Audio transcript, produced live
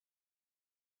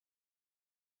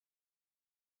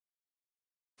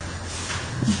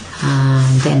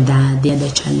then the other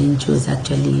challenge was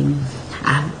actually,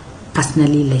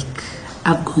 personally, like,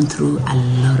 I've gone through a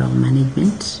lot of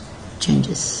management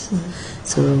changes.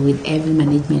 So with every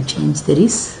management change, there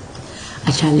is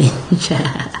a challenge.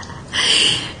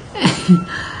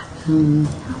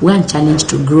 One challenge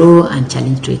to grow, and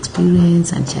challenge to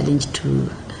experience, and challenge to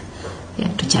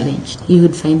challenge. You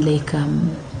would find, like,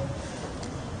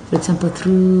 for example,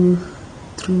 through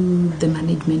the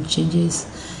management changes,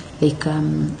 like,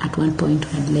 at one point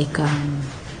we had, like,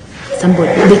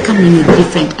 somebody, they come in with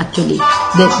different, actually,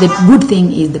 the good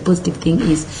thing is, the positive thing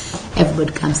is,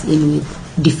 everybody comes in with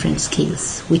different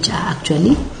skills, which are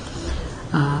actually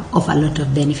of a lot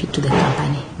of benefit to the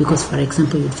company. Because, for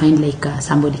example, you'd find, like,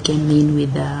 somebody came in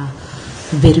with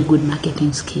very good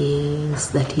marketing skills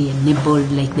that he enabled,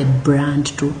 like, the brand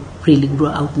to really grow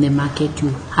out in the market. You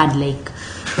had, like,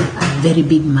 a very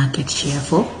big market share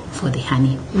for the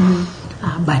honey.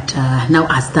 But now,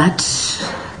 as that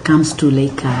comes to,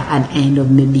 like, an end of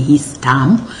maybe his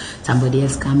term, somebody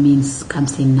else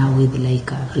comes in now with, like,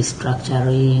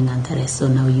 restructuring and the rest. So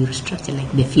now you restructure,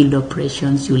 like, the field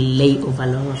operations, you lay over a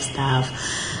lot of stuff,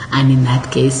 and in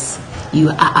that case you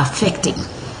are affecting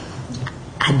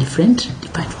a different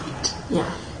department.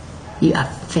 You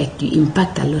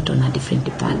impact a lot on a different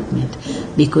department,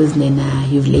 because then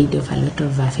you've laid off a lot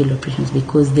of field operations,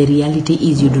 because the reality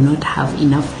is you do not have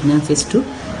enough finances to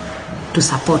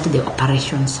support the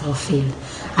operations of field.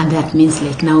 And that means,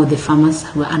 like, now the farmers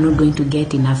are not going to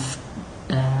get enough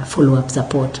follow-up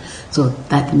support. So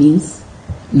that means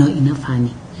not enough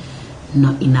honey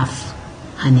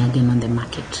again on the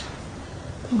market,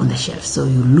 on the shelf. So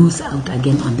you lose out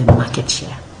again on the market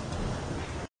share.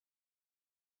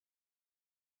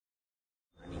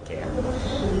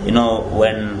 You know,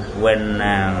 when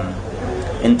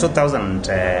in 2000,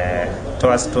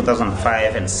 towards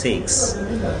 2005 and 6,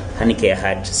 Honeycare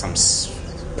had some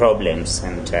problems,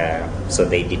 and so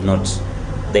they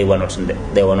were not in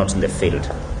the field,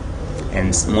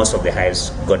 and most of the hives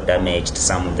got damaged.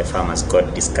 Some of the farmers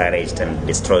got discouraged and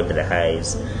destroyed the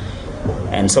hives.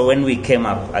 And so when we came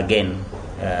up again,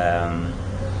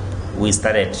 we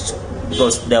started,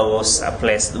 because there was a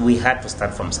place, we had to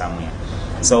start from somewhere.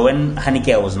 So when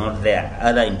Honeycare was not there,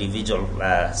 other individual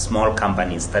small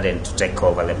companies started to take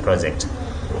over the project.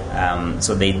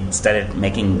 So they started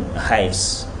making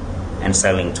hives and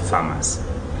selling to farmers,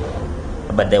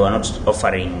 but they were not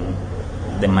offering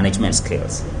the management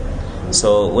skills.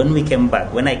 So when I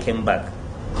came back,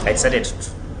 I started,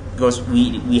 because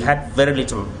we had very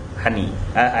little honey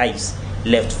hives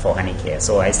left for Honeycare,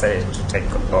 so I started to take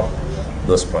up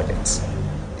those projects.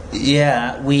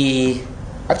 Yeah,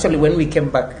 actually, when we came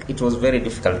back, it was very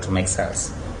difficult to make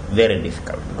sales. Very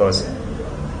difficult, because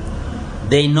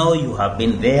they know you have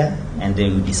been there and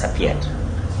then you disappeared.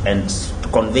 And to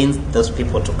convince those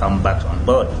people to come back on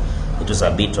board, it was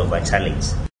a bit of a challenge.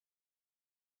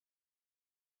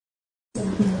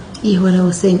 Yeah, what I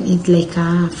was saying is, like,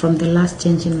 from the last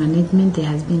change in management, there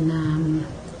has been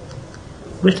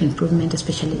great improvement,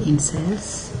 especially in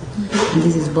sales. And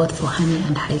this is both for honey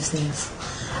and hive sales.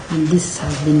 And this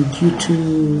has been due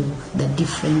to the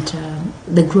different,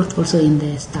 the growth also in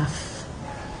the staff.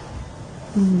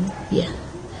 Yeah,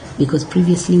 because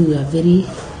previously we were a very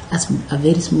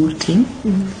small team,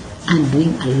 and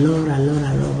doing a lot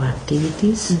of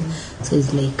activities. So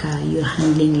it's like you're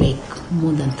handling, like,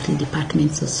 more than 3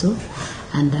 departments or so,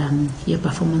 and your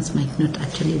performance might not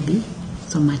actually be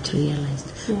so much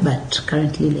realized. But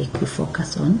currently, like, you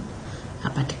focus on a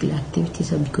particular activity,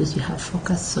 so because you have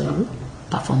focus, so you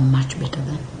perform much better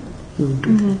than you would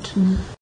do that.